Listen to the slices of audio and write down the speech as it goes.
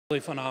Really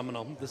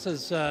phenomenal. This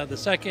is the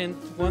second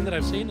one that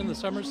I've seen in the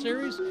summer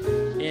series,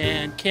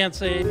 and can't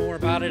say more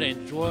about it. I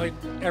enjoyed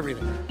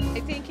everything. I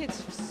think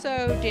it's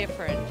so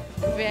different.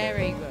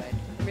 Very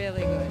good.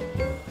 Really good.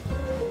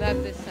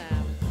 Love the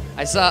sound.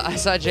 I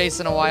saw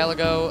Jason a while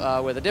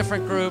ago with a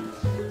different group,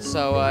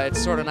 so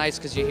it's sort of nice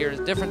because you hear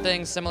different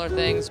things, similar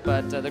things,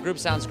 but the group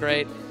sounds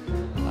great.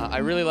 I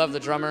really love the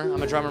drummer.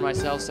 I'm a drummer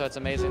myself, so it's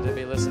amazing to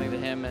be listening to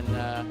him.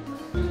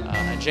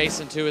 And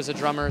Jason, too, is a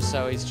drummer,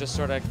 so he's just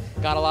sort of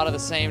got a lot of the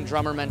same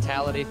drummer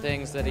mentality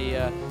things that he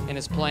in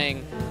his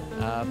playing,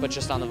 but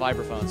just on the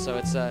vibraphone. So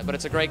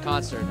it's a great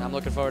concert. I'm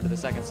looking forward to the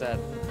second set.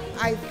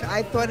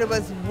 I thought it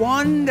was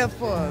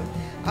wonderful.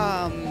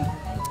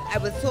 I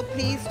was so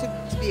pleased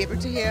to be able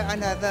to hear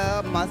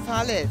another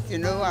Marsalis. You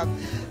know,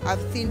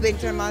 I've seen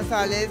Wynton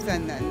Marsalis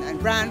and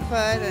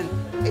Branford,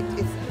 and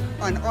it's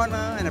an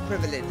honor and a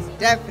privilege,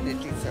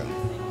 definitely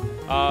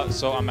so.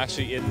 So I'm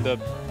actually in the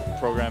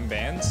program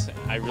band.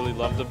 I really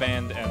love the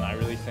band, and I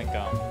really think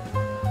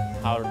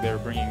how they're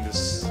bringing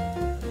this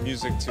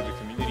music to the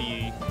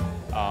community,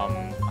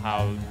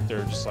 how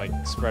they're just like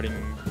spreading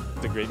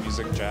the great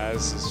music,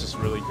 jazz is just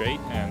really great,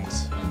 and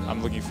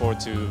I'm looking forward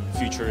to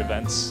future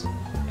events,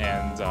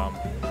 and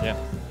yeah.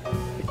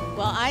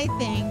 Well, I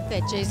think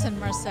that Jason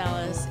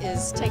Marsalis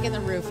is taking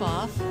the roof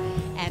off,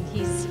 and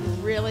he's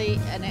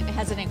really, and it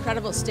has an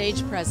incredible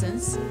stage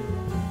presence,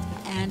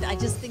 and I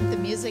just think the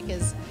music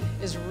is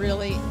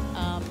really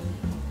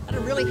a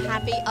really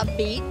happy,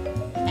 upbeat,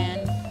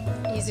 and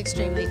he's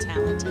extremely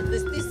talented.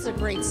 This is a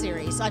great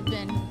series. I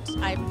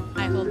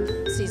hold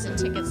season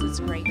tickets. It's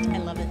great. I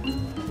love it.